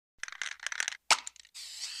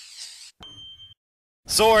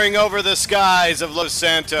Soaring over the skies of Los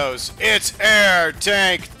Santos, it's Air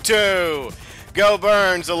Tank 2!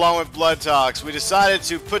 GeauxBurns along with Blood Talks. We decided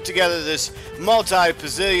to put together this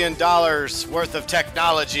multi-bazillion dollars worth of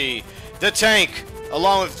technology. The tank,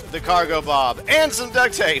 along with the cargo bob, and some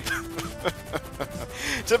duct tape.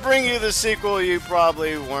 To bring you the sequel you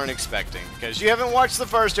probably weren't expecting. Because you haven't watched the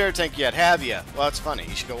first Air Tank yet, have you? Well, it's funny.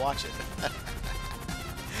 You should go watch it.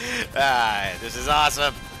 This is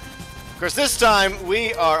awesome. Of course, this time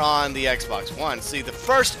we are on the Xbox One. See, the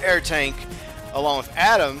first Air Tank, along with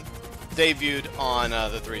Adam, debuted on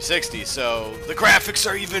the 360, so the graphics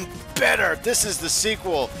are even better. This is the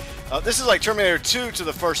sequel. This is like Terminator 2 to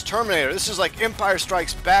the first Terminator. This is like Empire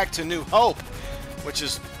Strikes Back to New Hope, which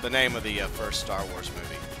is the name of the first Star Wars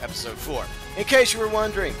movie, Episode 4, in case you were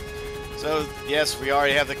wondering. So, yes, we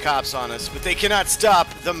already have the cops on us, but they cannot stop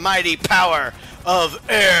the mighty power of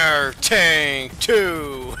Air Tank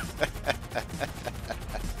 2.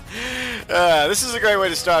 This is a great way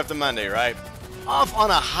to start the Monday, right? Off on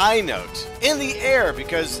a high note, in the air,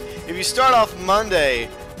 because if you start off Monday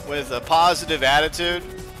with a positive attitude,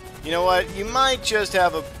 you know what, you might just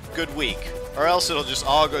have a good week, or else it'll just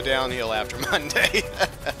all go downhill after Monday.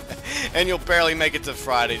 And you'll barely make it to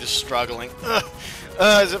Friday, just struggling.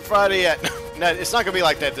 Is it Friday yet? No, it's not going to be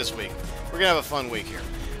like that this week. We're going to have a fun week here.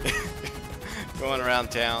 Going around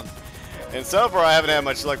town. And so far I haven't had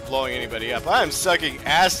much luck blowing anybody up. I am sucking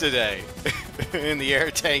ass today in the air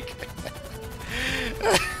tank.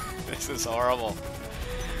 This is horrible.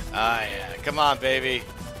 Ah, yeah. Come on, baby.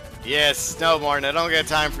 Yes, no, Martin, I don't got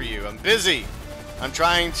time for you. I'm busy. I'm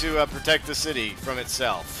trying to protect the city from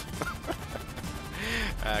itself.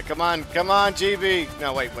 Come on, GB.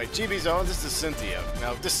 No, wait. GB's on. This is Cynthia.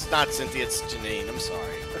 No, this is not Cynthia. It's Janine. I'm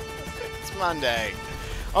sorry. It's Monday.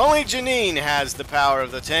 Only Janine has the power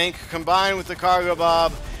of the tank. Combined with the cargo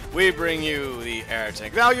bob, we bring you the air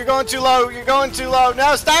tank. No, you're going too low. You're going too low.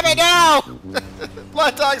 No, stop it now.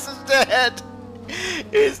 Blood Talks is dead.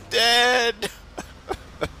 He's dead.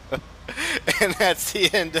 And that's the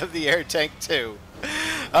end of the Air Tank 2.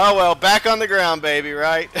 Oh well, back on the ground, baby,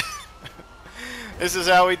 right? This is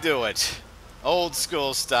how we do it. Old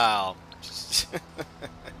school style.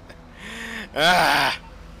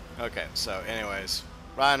 Okay, so anyways,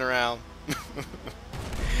 riding around.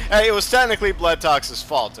 Hey, it was technically Blood Talks'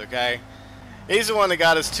 fault, okay? He's the one that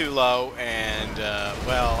got us too low, and,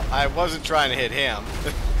 well, I wasn't trying to hit him.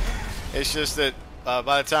 It's just that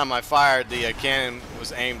by the time I fired, the cannon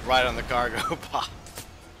was aimed right on the cargo pop.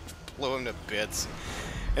 Blew him to bits.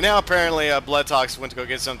 And now apparently Blood Talks went to go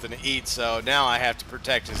get something to eat, so now I have to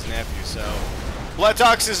protect his nephew. So Blood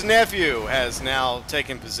Talks' nephew has now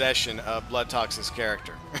taken possession of Blood Talks'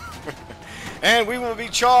 character. And we will be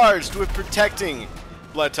charged with protecting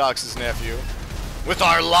Blood Talks' nephew with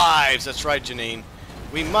our lives. That's right, Janine.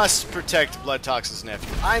 We must protect Blood Talks'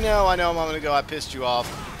 nephew. I know a moment ago I pissed you off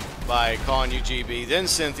by calling you GB. Then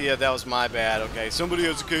Cynthia, that was my bad. Okay, somebody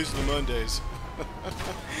has a case of the Mondays.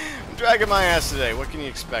 I'm dragging my ass today. What can you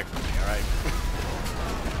expect from me, alright?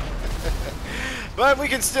 But we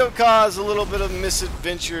can still cause a little bit of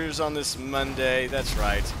misadventures on this Monday. That's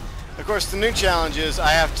right. Of course, the new challenge is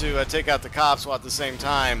I have to take out the cops while at the same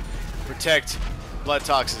time protect Blood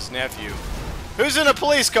Talks' nephew, who's in a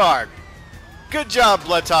police car. Good job,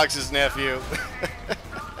 Blood Talks' nephew.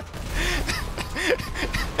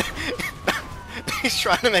 He's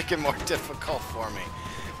trying to make it more difficult for me.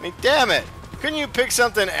 I mean, damn it. Couldn't you pick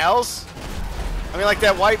something else? I mean, like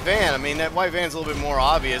that white van. I mean, that white van's a little bit more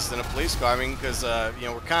obvious than a police car. I mean, because, you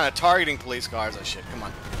know, we're kind of targeting police cars. Oh, shit. Come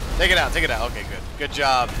on. Take it out. Take it out. Okay, good. Good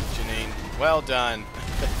job, Janine. Well done.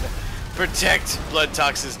 Protect Blood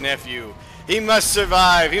Talks' nephew. He must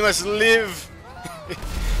survive. He must live.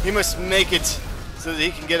 He must make it so that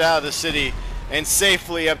he can get out of the city and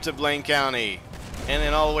safely up to Blaine County. And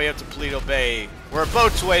then all the way up to Paleto Bay, where a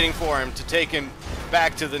boat's waiting for him to take him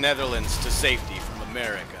back to the Netherlands to safety from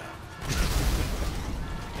America.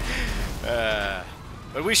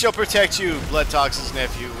 But we shall protect you, Blood Talks'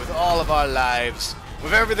 nephew, with all of our lives,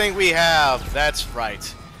 with everything we have. That's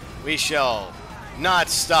right. We shall not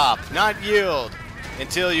stop, not yield,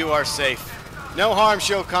 until you are safe. No harm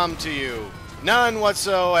shall come to you. None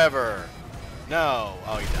whatsoever. No.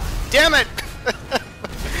 Oh, he died. Damn it!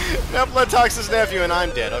 Now Blood Talks' nephew and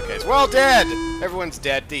I'm dead. Okay, so we're all dead. Everyone's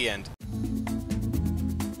dead. The end.